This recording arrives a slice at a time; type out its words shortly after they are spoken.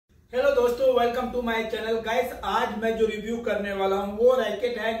Hello दोस्तों, welcome to my channel. Guys, आज मैं जो रिव्यू करने वाला हूं वो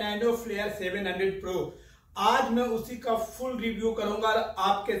रैकेट है नैनो फ्लेयर 700 प्रो। आज मैं उसी का फुल रिव्यू करूंगा और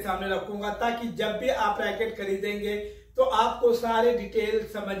आपके सामने रखूंगा, ताकि जब भी आप रैकेट खरीदेंगे तो आपको सारे डिटेल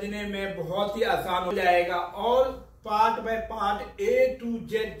समझने में बहुत ही आसान हो जाएगा। और part by part A to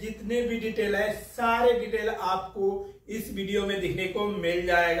Z जितने भी डिटेल है, सारे डिटेल आपको इस वीडियो में दिखने को मिल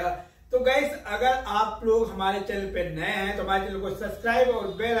जाएगा। तो गाइस, अगर आप लोग हमारे चैनल पे नए हैं तो हमारे चैनल को सब्सक्राइब और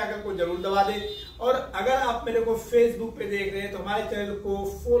बेल आइकन को जरूर दबा दें। और अगर आप मेरे को फेसबुक पे देख रहे हैं तो हमारे चैनल को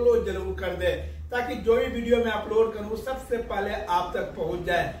फॉलो जरूर कर दें, ताकि जो भी वीडियो मैं अपलोड करूं सबसे पहले आप तक पहुंच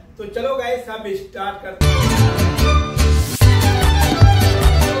जाए। तो चलो गाइस, हम स्टार्ट करते हैं।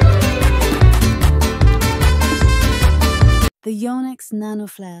 The Yonex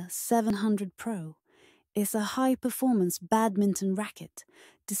Nanoflare 700 Pro is a high-performance badminton racket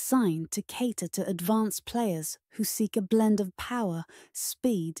designed to cater to advanced players who seek a blend of power,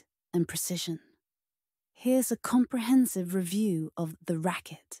 speed, and precision. Here's a comprehensive review of the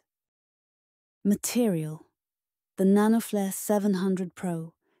racket. Material. The Nanoflare 700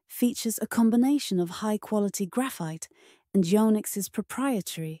 Pro features a combination of high-quality graphite and Yonex's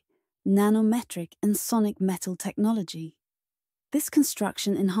proprietary nanometric and sonic metal technology. This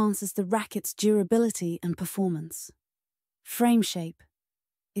construction enhances the racket's durability and performance. Frame shape.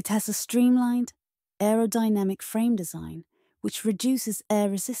 It has a streamlined, aerodynamic frame design which reduces air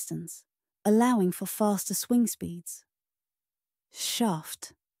resistance, allowing for faster swing speeds.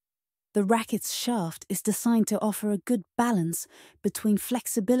 Shaft. The racket's shaft is designed to offer a good balance between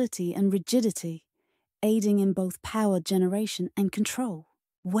flexibility and rigidity, aiding in both power generation and control.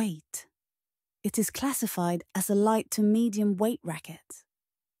 Weight. It is classified as a light to medium weight racket,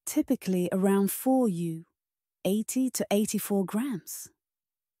 typically around 4U, 80 to 84 grams.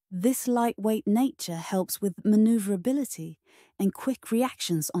 This lightweight nature helps with maneuverability and quick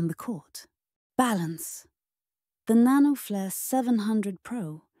reactions on the court. Balance. The Nanoflare 700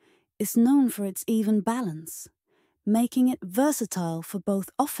 Pro is known for its even balance, making it versatile for both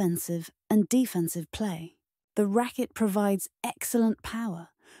offensive and defensive play. The racket provides excellent power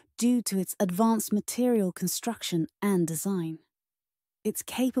due to its advanced material construction and design. It's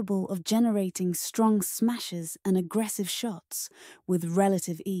capable of generating strong smashes and aggressive shots with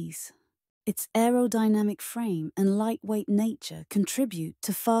relative ease. Its aerodynamic frame and lightweight nature contribute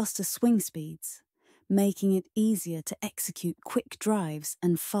to faster swing speeds, making it easier to execute quick drives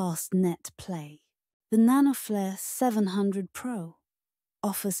and fast net play. The Nanoflare 700 Pro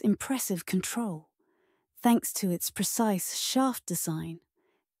offers impressive control thanks to its precise shaft design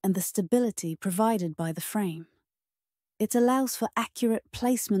and the stability provided by the frame. It allows for accurate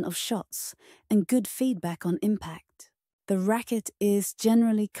placement of shots and good feedback on impact. The racket is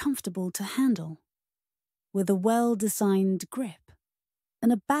generally comfortable to handle, with a well-designed grip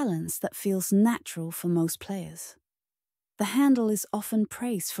and a balance that feels natural for most players. The handle is often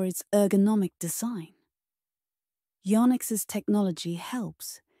praised for its ergonomic design. Yonex's technology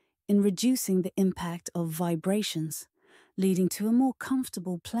helps in reducing the impact of vibrations, leading to a more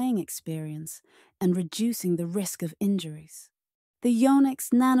comfortable playing experience and reducing the risk of injuries. The Yonex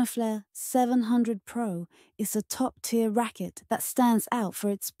Nanoflare 700 Pro is a top-tier racket that stands out for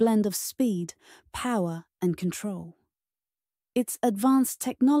its blend of speed, power, and control. Its advanced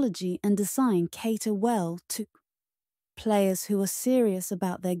technology and design cater well to players who are serious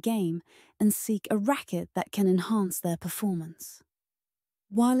about their game and seek a racket that can enhance their performance.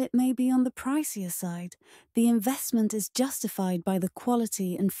 While it may be on the pricier side, the investment is justified by the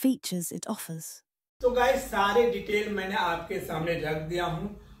quality and features it offers. तो guys, सारे detail मैंने आपके सामने रख दिया हूं,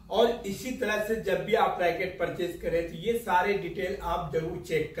 और इसी तरह से जब भी आप रैकेट परचेज करें तो ये सारे डिटेल आप जरूर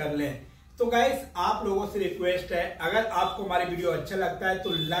चेक कर लें। तो गाइस, आप लोगों से रिक्वेस्ट है, अगर आपको हमारी वीडियो अच्छा लगता है तो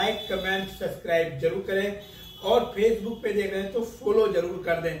लाइक, कमेंट, सब्सक्राइब जरूर करें, और फेसबुक पे देख रहे हैं तो फॉलो जरूर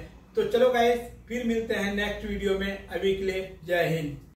कर दें। तो चलो गाइस, फिर मिलते हैं नेक्स्ट वीडियो में। अभी के लिए जय हिंद।